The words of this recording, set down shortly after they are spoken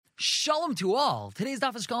Shalom to all. Today's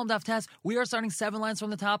daf is Shekalim daf test. We are starting 7 lines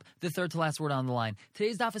from the top, the third to last word on the line.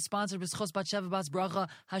 Today's daf is sponsored by B'schos Bat Sheva Bas Bracha.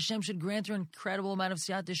 Hashem should grant her an incredible amount of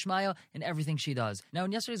siyat d'shmaya in everything she does. Now,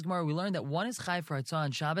 in yesterday's Gemara, we learned that one is chai for Hatzah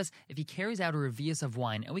on Shabbos if he carries out a revius of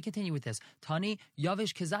wine. And we continue with this. Tani,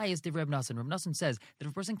 Yavish Kizayas Div Reb Nassan. Reb Nassan says that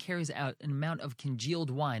if a person carries out an amount of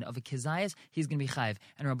congealed wine, of a Kizayas, he's going to be chayv.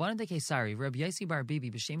 And Rabbanan de Kesari, Reb Yaisi Bar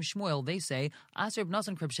Bibi, B'Shem Shmuel, they say, As Reb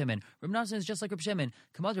Nassan Reb Shimon. Reb Nassan is just like Reb Shimon.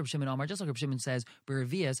 Kamad Reb Shimon Amar, just like Reb Shimon says,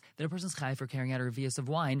 Berevius, that a person's chai for carrying out a revius of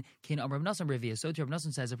wine. Kain Amar Reb Nassan Berevius. So too, Reb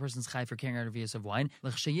Nassan says a person's chai for carrying out a revius of wine.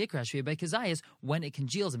 L'chsheyikra shvei by Kizayas, when it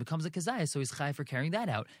congeals and becomes a Kizayas, so he's chai for carrying that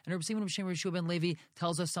out. And Reb Simon B'Shem Reb ben Levi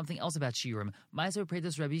tells us something else about shiurim. Ma'aser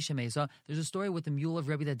Predus Rabbi Shemesa. There's a story with the mule of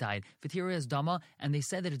Rebbe that died. V'tira is dama, and they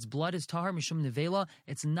said that its blood is tahar mishum nevela.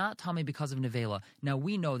 It's not tummy because of nevela. Now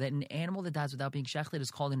we know that an animal that dies without being shechted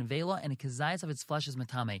is called a nevela, and a Kizayas of its flesh is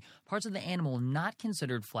matame. Parts of the animal not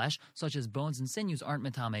considered flesh, such as bones and sinews, aren't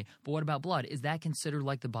matame. But what about blood? Is that considered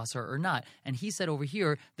like the basar or not? And he said over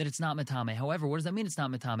here that it's not matame. However, what does that mean it's not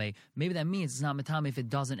matame? Maybe that means it's not matame if it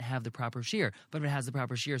doesn't have the proper shear. But if it has the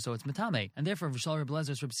proper shear, so it's matame. And therefore, Vishal Reb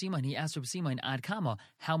Lezer's Reb Simon, he asked Reb Simon, Ad Kama,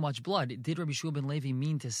 how much blood? Did Rabbi Shua ben Levi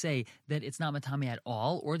mean to say that it's not matame at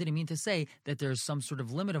all? Or did he mean to say that there's some sort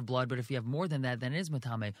of limit of blood, but if you have more than that, then it is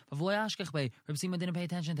matame? Reb Simon didn't pay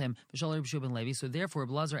attention to him. Vishal Reb Shua ben Levi. So therefore,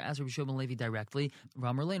 Reb Lezer asked Rabbi Shua ben Levi directly.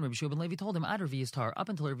 Ramar Lane, Rabbi Shua ben Levi told him, Ad Revi is tar. Up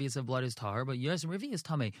until Revius of blood is tar, but yes, Revi is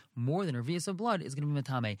tame. More than Revius of blood is going to be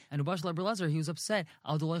matame. And Ubash Rabbi Lezer, he was upset.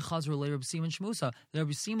 Al Dolay Chazr Le Reb Simon Shmusa.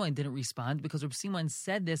 Rabbi Simon didn't respond because Rabbi Simon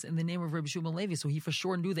said this in the name of Rabbi Shua ben Levi, so he for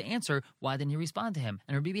sure knew the answer. Why didn't he respond to him?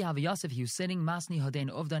 And Rabbi Havi Yosef, he was sitting, Masni Hadein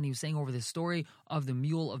Ovdan, he was saying over the story of the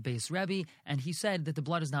mule of Beis Rebbe, and he said that the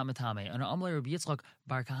blood is not matame. And Amalei Rabbi Yitzchak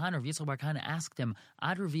Bar Kahana, Rabbi Yitzchak Bar Kahana asked him,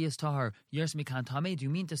 Ad Revius Tahar, Yers Mikan Tame, do you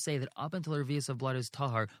mean to say that up until Revius of blood is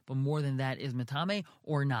Tahar, but more than that is matame,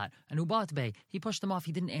 or not? And Ubatbe, he pushed him off,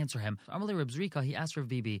 he didn't answer him. Amalei Reb Zrika, he asked Rav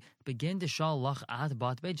Bibi, begin to shal lach ad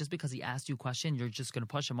batbe, just because he asked you a question, you're just going to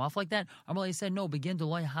push him off like that? Amalei said, no, begin to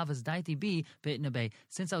loy havas daiti bi bitnabe.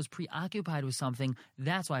 Since I was preoccupied with something,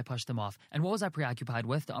 that's why I pushed him off. And what was I preoccupied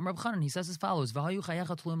with? The Amr Chanan, he says as follows, V'hayu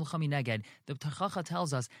chayacha tulim l'chami neged. The Tachacha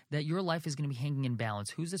tells us that your life is going to be hanging in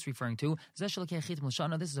balance. Who's this referring to? This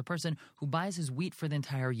is a person who buys his wheat for the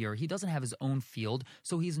entire year. He doesn't have his own field,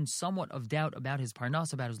 so he's in somewhat of doubt about his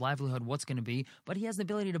parnas, about his livelihood, what's going to be, but he has the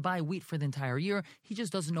ability to buy wheat for the entire year. He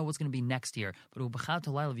just doesn't know what's going to be next year. But the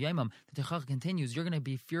Techach continues, you're going to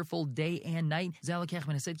be fearful day and night. This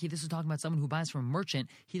is talking about someone who buys from a merchant.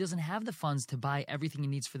 He doesn't have the funds to buy everything he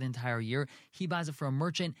needs for the entire year. He buys it from a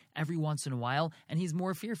merchant every once in a while, and he's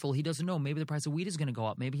more fearful. He doesn't know. Maybe the price of wheat is going to go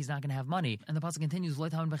up. Maybe he's not going to have money. And the pasuk continues,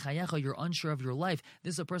 you're unsure of your life.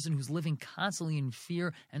 This is a person who's living constantly in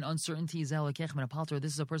fear and uncertainty.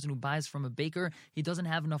 This is a person who buys from a baker. He doesn't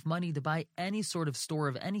have enough money to buy any sort of store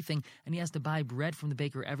of anything, and he has to buy bread from the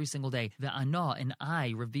baker every single day. The ana, and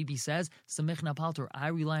I, Rav Bibi says, Samichna Paltor, I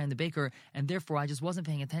rely on the baker, and therefore I just wasn't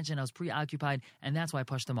paying attention. I was preoccupied, and that's why I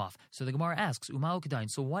pushed him off. So the Gemara asks, Umau Kedain,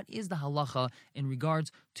 so what is the halacha in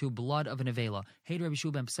regards to blood of a nevela? Hey, Rabbi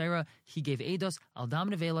Shua ben Psera, he gave Eidos, al dam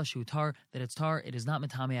nevela shu tar, that it's tar, it is not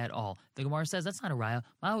matame at all. The Gemara says, that's not a raya.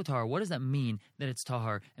 Ma'u tar, what does that mean that it's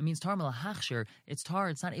tahar? It means tar melahachshir, it's tar,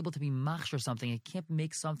 it's not able to be machshir something, it can't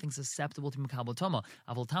make something susceptible to Mikabel Toma.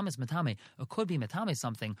 Avol Tam is matame. It could be matame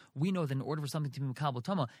something. We know that in order for something to be Mikabel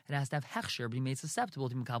Toma, it has to have hechsher, be made susceptible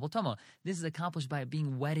to Mikabel Toma. This is accomplished by it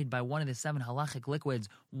being wetted by one of the 7 halachic liquids: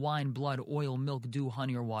 wine, blood, oil, milk, dew,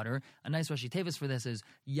 honey, or water. A nice Rashi Tevis for this is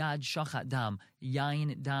Yad Shachat Dam,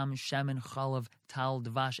 Yain, Dam, Shemen, Chalav, Tal,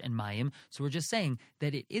 Dvash, and Mayim. So we're just saying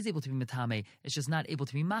that it is able to be matame, it's just not able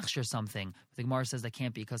to be machshir something. But the Gemara says that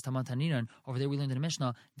can't be, because Taman Taninan, over there we learned in the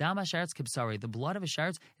Mishnah, Dam HaSharetz Kibsari, the blood of a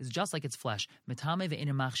sharetz is just like its flesh. Matame ve'ein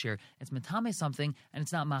machshir. It's matame something, and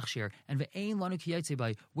it's not machshir. And ve'ein lanu kiyotze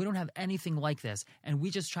bai. We don't have anything like this. And we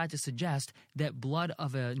just tried to suggest that blood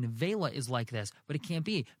of a nevela is like this, but it can't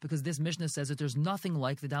be, because this Mishnah says that there's nothing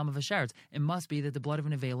like the dam of a sharetz. It must be that the blood of a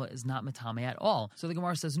nevela is not matame at all. So the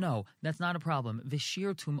Gemara says, no, that's not a problem.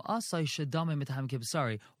 V'shir tum asai shadame matame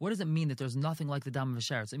kibsari. What does it mean that there's nothing like the dam of a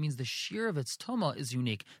sharetz? It means the shear of its tuma is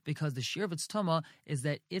unique, because the shear of its tuma is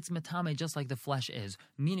that it's matame just like the flesh is.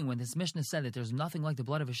 Meaning, when this Mishnah said that there's nothing like the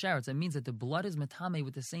blood of a sharetz, it means that the blood is matame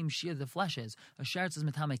with the same shear the flesh is. A sharetz is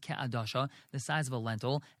matame ke'adasha, the size of a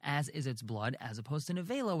lentil, as is its blood, as opposed to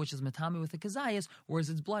nevela, which is matame with a kazayas, whereas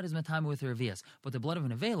its blood is matame with a revius. But the blood of a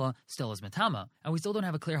nevela still is matama. And we still don't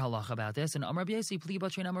have a clear halacha about this. And Amar B'yasi, Pli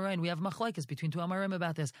Batrin Amarain, we have machlekes between between two Amarim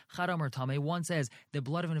about this. Chad Amar Tameh, one says the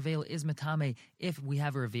blood of an Aveil is Metame if we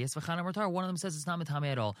have a Revius. V'Chad Amar Tar, one of them says it's not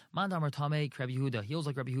Metame at all. Man Amar Tameh, Rabbi Yehuda, he holds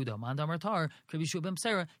like Rabbi Yehuda. Man Amar Tar, Rabbi Yeshua ben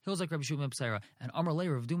Psera, he holds like Rabbi Yeshua ben Psera. And Amar Lei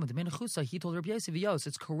Rav Duma, the Ben Chusa, he told Rabbi Yosef, Yos,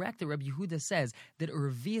 it's correct that Rabbi Yehuda says that a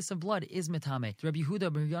Revius of blood is Metame. Rabbi Yehuda,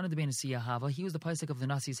 B'Yana de Ben Hava, he was the Paisik of the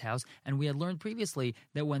Nasi's house, and we had learned previously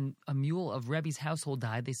that when a mule of Rebbe's household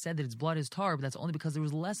died, they said that its blood is tar, but that's only because there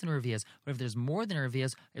was less than a Revius. But if there's more than a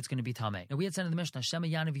Revius, it's going to be Tameh. Now we had said in the Mishnah, Shema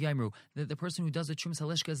Yanav Yamru, that the person who does the Trumas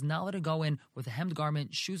Halishka is not allowed to go in with a hemmed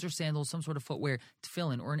garment, shoes or sandals, some sort of footwear,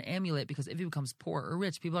 tefillin, or an amulet, because if he becomes poor or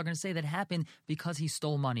rich, people are going to say that happened because he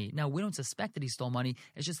stole money. Now we don't suspect that he stole money,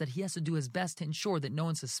 it's just that he has to do his best to ensure that no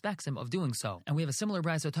one suspects him of doing so. And we have a similar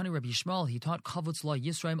brayso, Tani Rabbi Yishmael, he taught Kavutz La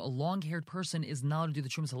Yisraim, a long-haired person is not allowed to do the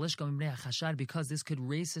Trumas Halishka Chashad because this could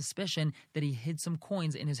raise suspicion that he hid some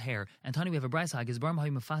coins in his hair. And Tani, we have a brayso, Gizbarim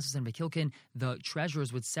Hayu Mefasis and Bekilkin, the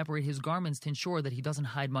treasurers would separate his garments to ensure that he doesn't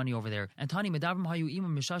hide money over there. And Tani, Medavrim Hayu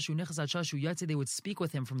Imam Mishashu Nichasat Shashu Yatze, they would speak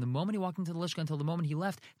with him from the moment he walked into the Lishka until the moment he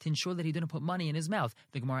left to ensure that he didn't put money in his mouth.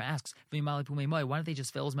 The Gemara asks, why don't they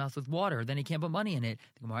just fill his mouth with water? Then he can't put money in it.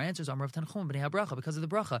 The Gemara answers, Amrav Tanchum B'nei HaBracha, because of the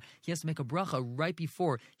bracha. He has to make a bracha right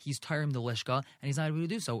before he's tiring the Lishka, and he's not able to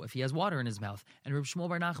do so if he has water in his mouth. And Reb Shmuel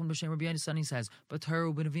Bar Nachman B'Shem Rabbi Yonasan says, but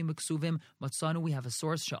Taru B'Navim B'Ksuvim Matzanu, we have a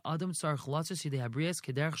source, Sha'adam Tzar Chalatzis Yidei HaBrias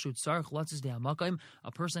Kederch Shu Tzar Chalatzis Dei HaMakayim.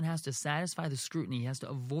 A person has to satisfy the scrutiny, he has to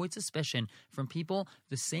avoid suspicion from people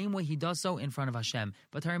the same way he does so in front of Hashem.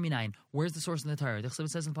 But Taru Minayin, where's the source in the Torah? The Chesed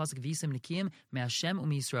says in the pasuk, V'Yisem Nikim MeHashem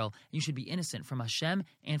Yisrael. You should be innocent from Hashem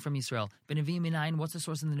and from Yisrael. B'Navim Minayin, what's the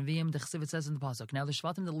source in the Nevi'im? The Chesed says in the pasuk. Now the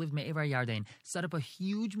Shvatim that lived Me'evar Yarden set up a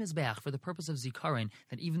huge mizbeach for the purpose of Zikaron,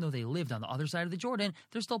 that even though they lived on the other side of the Jordan,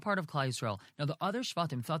 they're still part of Klal Yisrael. Now the other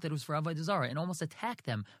Shvatim thought that it was for Avodah Zarah and almost attacked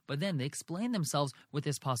them, but then they explained themselves with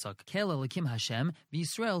this pasuk. Kel Elikim Hashem,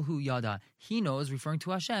 V'Yisrael hu yada. He knows, referring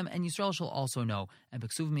to Hashem, and Yisrael shall also know. And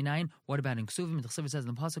B'Ksuvim Minayin, what about in Ksuvim? The Chesed says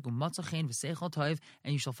in the pasuk, U'matzachein v'seichel toiv,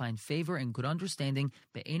 and you shall find favor and good understanding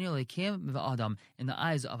Be'enei Elikim v'Adam, in the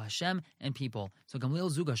eyes of Hashem and people. So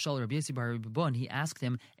Gamliel Zuga Shal Rabbi Yossi bar Rabbi Bun, he asked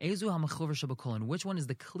him, Ezu ha'machover shabakolin, which one is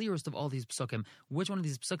the clearest of all these psukim? Which one of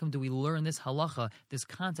these psukim do we learn this halacha, this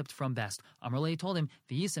concept from best? Amrlei told him,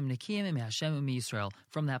 V'yisem nekiyim Hashem Yisrael,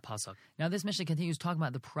 from that pasuk. Now this Mishnah continues talking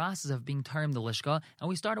about the process of being tarim the lishka, and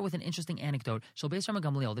we started with an interesting anecdote. Shal Beis Rama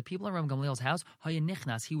Gamliel, the people around Gamliel's house, Haya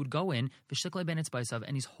Nichnas, he would go in, V'shiklei ben Itzbaisav,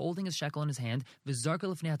 and he's holding his shekel in his hand, V'zarka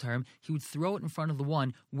l'fnei hatarim, he would throw it in front of the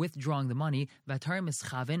one withdrawing the money, V'atarim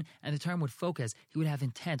ischavin, and the tarim would focus, he would have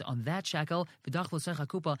intent on that shekel, V'dach l'sech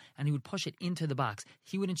hakupa, and he would push it into the box.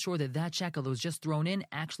 He would ensure that that shekel that was just thrown in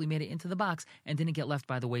actually made it into the box and didn't get left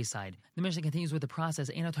by the wayside. The Mishnah continues with the process,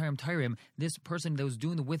 Einotarim Tairim, this person that was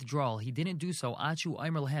doing the withdrawal, he didn't do so, Achu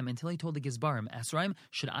Aimer Lahem, until he told the Gizbarim, Asraim,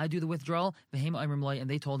 should I do the withdrawal? Vehem Aimer Malay, and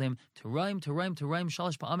they told him, to rhyme,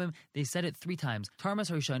 Shalish Pa'amim, they said it 3 times.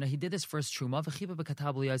 Tarmas Harishana, he did this first Truma, V'chipa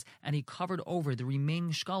B'katabliyaz, and he covered over the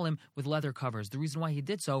remaining Shekalim with leather covers. The reason why he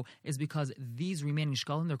did so is because these remaining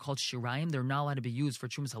Shekalim, they're called Shirayim, they're not allowed to be used for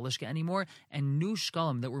Trumas Halishka anymore, and new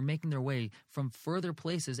Shekalim that were making their way from further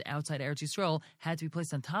places outside Eretz Yisrael had to be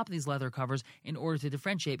placed on top of these leather covers in order to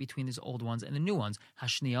differentiate between these old ones and the new ones.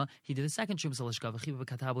 Hashniya, he did the second Trumas Halishka, V'chipa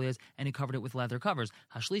B'katabliyaz, and he covered it with leather covers.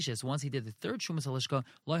 Hashlishis, once he did the third Trumas Halishka,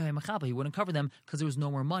 Loyhay Mechapa, he wouldn't cover them because there was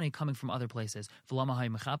no more money coming from other places. V'lamahai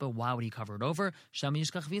Mechapa, why would he cover it over?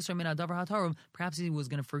 Perhaps he was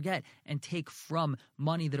going to forget and take from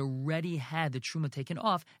money that already had the Truma taken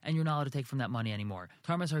off, and you're not allowed to take from that money anymore.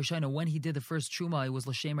 Tarmas Harishayna, when he did the first Truma, it was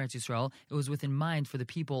L'Shem Eretz Yisrael. It was within mind for the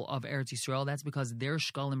people of Eretz Yisrael. That's because their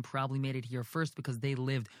Shekalim probably made it here first because they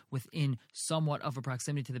lived within somewhat of a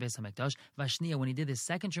proximity to the Beis HaMikdash. Vashniya, when he did his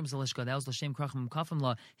second Trumas Halishka, that was L'Shem Krachim Kafim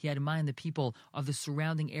La, he had in mind the people of the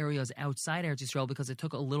surrounding areas outside Eretz Yisrael because it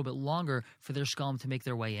took a little bit longer for their Shekalim to make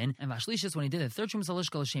their way in. And Vashlishis, when he did the third Trumas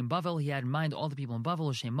Halishka, L'Shem Bavel, he had in mind all the people in Bavel,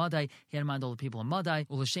 L'Shem Madai, he had in mind all the people in Madai,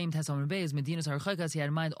 L'Shem Tesam Beis, Medinas Harchakas, he had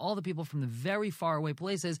in mind all the people from the very far away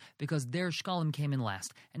places because their Shekalim came in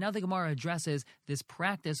last. And now the Gemara addresses this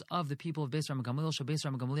practice of the people of Beis Rama Gamliel, Beis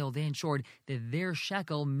Rama Gamliel, they ensured that their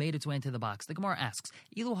shekel made its way into the box. The Gemara asks,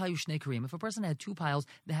 Ilu Hayu Shnei Karim, if a person had 2 piles,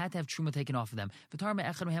 they had to have Truma taken off of them.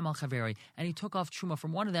 And he took off Truma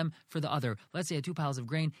from one of them for the other. Let's say he had 2 piles of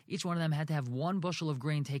grain, each one of them had to have 1 bushel of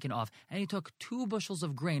grain taken off. And he took 2 bushels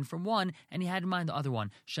of grain from one, and he had in mind the other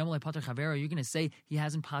one. Shemalei Pater Chavera, you're going to say he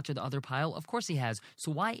hasn't patched the other pile? Of course he has.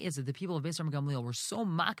 So why is it the people of Beis Rama Gamliel were so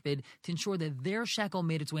makbid to ensure that their shekel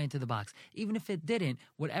made its way into the box? Even if it didn't,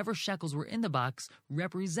 whatever shekels were in the box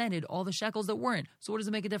represented all the shekels that weren't. So what does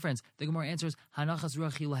it make a difference? The Gemara answers, Hanachas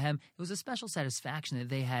Ruachi Lahem. It was a special satisfaction that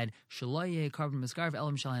they had. Shaloye Carbon Miskarv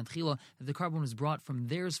Elam Shal that the carbon was brought from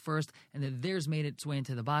theirs first, and that theirs made its way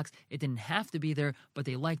into the box. It didn't have to be there, but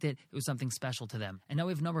they liked it. It was something special to them. And now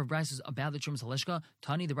we have a number of brises about the Trumas Halishka.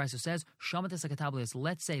 Tani, the brise says, Shamatas Akatablias,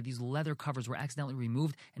 let's say these leather covers were accidentally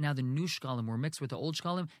removed, and now the new Shekalim were mixed with the old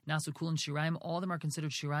Shekalim, Nasukul and Shiraim, all of them are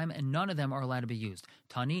considered Shiraim, and none of them are allowed to be used.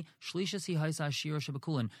 Tani, Shlishas Hi Haisa Shiro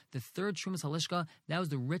Shabakulin, the third Trumas Halishka, that was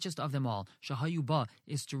the richest of them all. Shahayuba,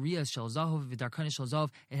 Isturia Shel Zahov, Vidarkanish Shel Zahov,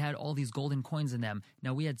 it had all these golden coins in them.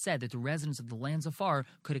 Now we had said that the residents of the lands afar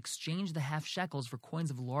could exchange the half shekels for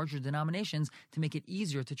coins of larger denominations to make it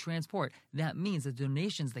easier to transport. That means that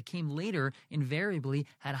donations that came later invariably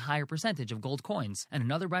had a higher percentage of gold coins. And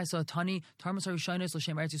another brisa, Tani, Tarmas Harishanos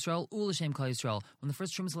L'Shem Eretz Yisrael, U'L'Shem Klal Yisrael. When the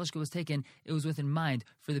first Trumas Halishka was taken, it was with in mind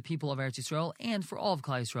for the people of Eretz Yisrael and for all of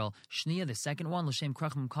Klal Yisrael. Shnia, the second one, L'Shem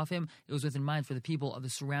Krachim Kafim, it was with in mind for the people of the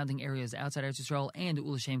surrounding areas outside Eretz Yisrael and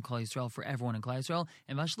U'L'Shem Klal Yisrael for everyone in Klal Yisrael.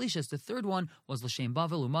 And Vashlishas, the third one, was L'Shem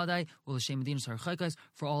Bavel U'Madai, U'L'Shem Medinas Harchaikas,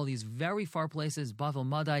 for all these very far places, Bavel,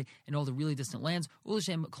 Madai, and all the really distant lands,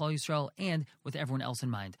 U'L'Shem Klal Yisrael, and with everyone else in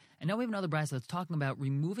mind. And now we have another brisa that's talking about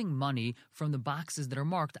removing money from the boxes that are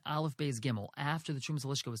marked Aleph, Beis, Gimel. After the Trumas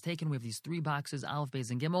Halishka was taken, we have these three boxes, Aleph,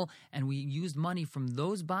 Beis, and Gimel, and we used money from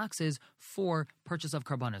those boxes for purchase of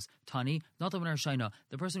karbanas. Tani, not the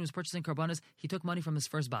person who was purchasing karbanas, he took money from his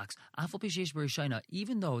first box.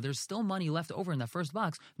 Even though there's still money left over in that first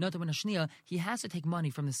box, he has to take money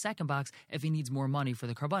from the second box if he needs more money for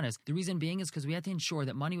the karbanas. The reason being is because we had to ensure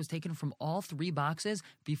that money was taken from all three boxes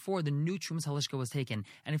before the new Trumas Halishka was taken.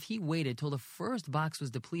 And if he waited till the first box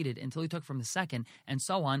was depleted until he took from the second, and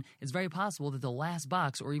so on, it's very possible that the last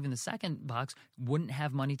box or even the second box wouldn't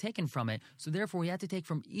have money taken from it. So therefore, he had to take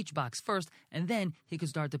from each box first, and then he could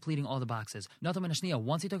start depleting all the boxes.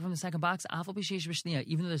 Once he took from the second box,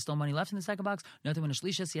 even though there's still money left in the second box, he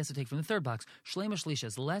has to take from the third box.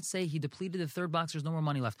 Let's say he depleted the third box, there's no more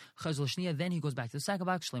money left. Then he goes back to the second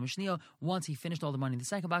box. Once he finished all the money in the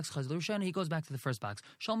second box, he goes back to the first box.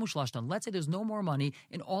 Let's say there's no more money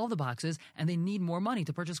in all the boxes, and they need more money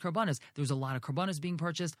to purchase karbanas. There's a lot of karbanas being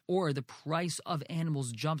purchased, or the price of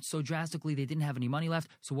animals jumped so drastically they didn't have any money left.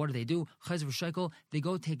 So what do? They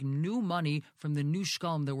go take new money from the new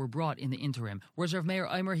shkalim that were brought in the interim. Whereas Rav Meir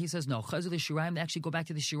Eimer, he says no. They actually go back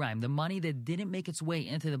to the shiraim. The money that didn't make its way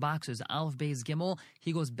into the boxes, Aleph, Beis, Gimel,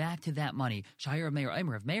 he goes back to that money. Shahir Rav Meir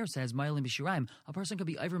Eimer. Rav Meir says, a person could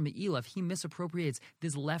be Iver Me'ila. If he misappropriates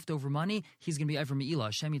this leftover money, he's going to be Iver Me'ila.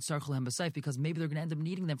 Shemit Sarchel Basayf, because maybe they're going to end up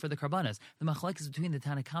needing them for the karbanas. The machlekes between the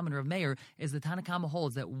Tanakam and Rav Meir is the Tanakam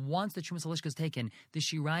holds that once the Trumas Halishka is taken, the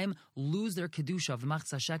shiraim lose their kedusha of the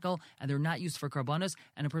machzah shekel, and they're not used for karbanas,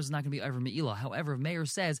 and a person's not going to be Iver Me'ila. However, Meir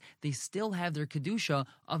says they still have their kedusha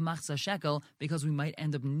of machzah shekel because we might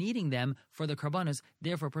end up needing them for the karbanas.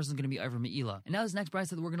 Therefore, a person's going to be Iver Me'ila. And now this next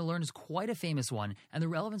brisa that we're going to learn is quite a famous one, and the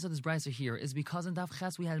relevance of this brisa here is because in Daf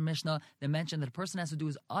Ches we had a Mishnah that mentioned that a person has to do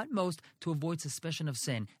his utmost to avoid suspicion of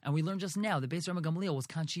sin. And we learned just now that Beis Rama Gamliel was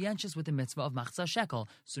conscientious with the mitzvah of machzah shekel.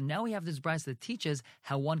 So now we have this brisa that teaches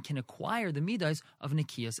how one can acquire the midas of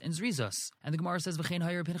Nikios and Zrizos. And the Gemara says, V'chein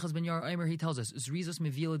hayir Pinchas ben Yair Omer, he tells us, Zrizos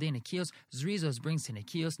mevila de Nikios, Zrizos brings to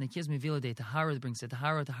Nikios, Nikios mevila de Tahara, brings to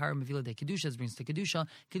Tahara, Tahara mevila de Kedusha, brings to Kedusha,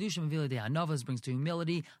 Kedusha mevila de Anavas, brings to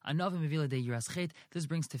humility, Anava mevila de Yiraschet, this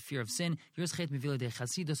brings to fear of sin, Yiraschet mevila de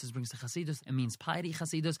Chasidus, this brings to Chasidus, it means piety,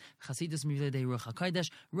 Chasidus, Chasidus mevila de Ruach HaKodesh,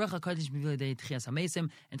 Ruach HaKodesh mevila de Tchias HaMesim,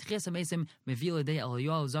 and Tchias HaMesim mevila de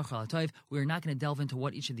Eliyahu Zachar HaToiv. We are not going to delve into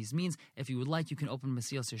what each of these means. If you would like, you can open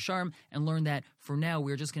Mesilas Yesharim and learn that. For now,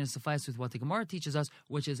 we're just going to suffice with what the Gemara teaches us,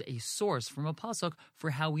 which is a source from a pasuk for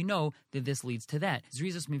how we know that this leads to that.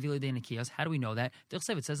 Zrizos mevila de Nikios. How do we know that? It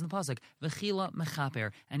says in the pasuk, V'chila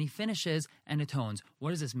mechaper, and he finishes and atones.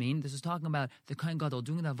 What does this mean? This is talking about the Kohen Gadol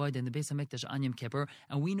doing the avodah in the Beis Hamikdash on Yom Kippur,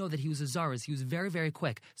 and we know that he was a zaris. He was very, very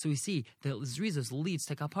quick. So we see that Zrizos leads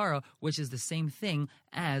to kapara, which is the same thing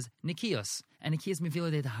as Nikios. And Nikios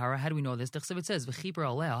mevila de Tahara. How do we know this? It says, V'chiper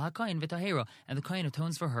aleh hakayin v'tahera, and the Kohen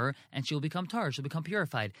atones for her, and she'll become tar, she'll become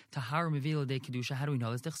purified. Tahara mevila de Kedusha. How do we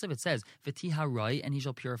know this? It says, V'tiharai, and he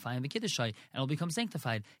shall purify and v'kiddushay, and it'll become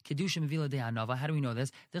sanctified. Kedusha mevila de Anava. How do we know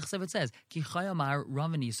this? It says, Ki chayamar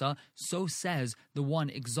Ravanisa, so says the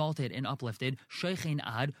one exalted and uplifted, Shechein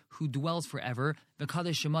Ad, who dwells forever,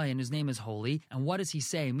 V'kadosh Shemai, and his name is holy. And what does he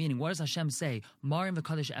say? Meaning, what does Hashem say? Marim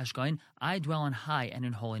v'kadosh Eshkain, I dwell on high and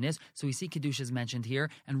in holiness. So we see Kedusha is mentioned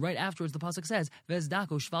here, and right afterwards the pasuk says,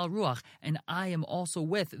 Vezdako shval ruach, and I am also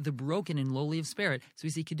with the broken and lowly of spirit. So we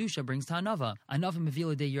see Kedusha brings to Anava. Anava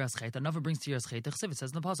mevila de Yiraschet. Anava brings to Yiraschet. It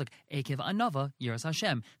says in the pasuk, Ekev Anava Yiras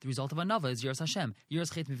Hashem. The result of Anava is Yiras Hashem.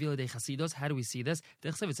 Yiraschet mevila de Chasidus. How do we see this?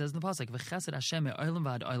 It says in the pasuk, V'chesed Hashem me'olam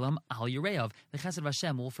v'ad olam al Yireav. The chesed of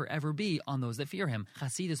Hashem will forever be on on those that fear him.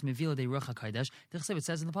 Chasidus mevila de ruach hakodesh. It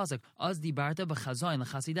says in the pasuk, "Az dibarta b'chazoin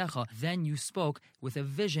lechasidecha." Then you spoke with a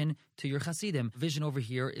vision to your chasidim. Vision over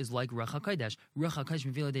here is like ruach hakodesh. Ruach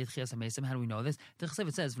hakodesh mevila de tchias hamesim. How do we know this?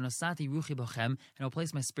 It says, "V'nosati ruchi bochem, and I'll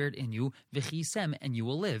place my spirit in you, v'chisem, and you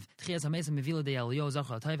will live." Tchias hamesim mevila de Eliyahu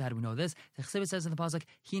zachar atayv. How do we know this? It says in the pasuk,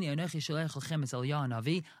 "Hine anochi sholech lechem es Eliyahu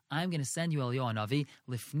hanavi." I'm going to send you Eliyahu hanavi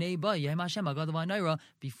lifnei ba yem Hashem agadav ha'naira.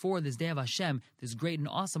 Before this day of Hashem, this great and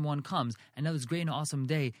awesome one comes, and now this great and awesome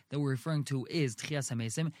day that we're referring to is Tchias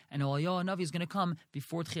HaMesim, and Eliyahu hanavi is going to come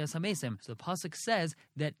before Tchias HaMesim. So the pasuk says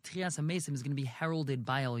that Tchias HaMesim is going to be heralded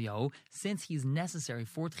by Eliyahu, since he's necessary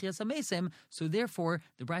for Tchias HaMesim. So therefore,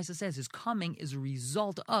 the Brisa says his coming is a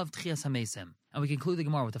result of Tchias HaMesim. And we conclude the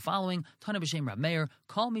Gemara with the following: Tana b'shem Rab Meir,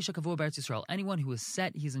 Kol Misha Kavua B'Eretz Yisrael. Anyone who is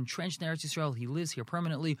set, he's entrenched in Eretz Yisrael, he lives here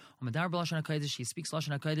permanently. Umadar b'Lashon HaKodesh, he speaks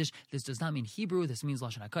Lashon HaKodesh. This does not mean Hebrew, this means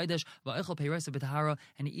Lashon HaKodesh. Va'echel peiresa b'tahara,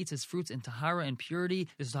 and he eats his fruits in tahara and purity.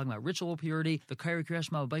 This is talking about ritual purity. V'kairi Kriya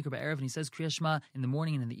Shema v'Baiker b'Erev, and he says Kriya Shema in the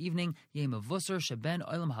morning and in the evening. Yem avusar sheben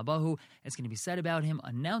olam habahu. It's going to be said about him,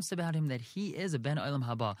 announced about him, that he is a ben olam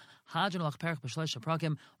haba. Hajan alach perek b'shlesh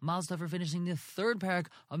shaprakim. Mal for finishing the third parak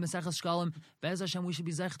of Maseches Shekalim. Be'ez Hashem, we should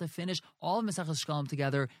be zech to finish all of Maseches Shekalim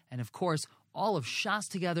together, and of course, all of Shas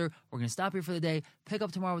together. We're going to stop here for the day, pick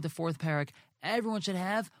up tomorrow with the fourth parak. Everyone should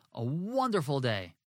have a wonderful day.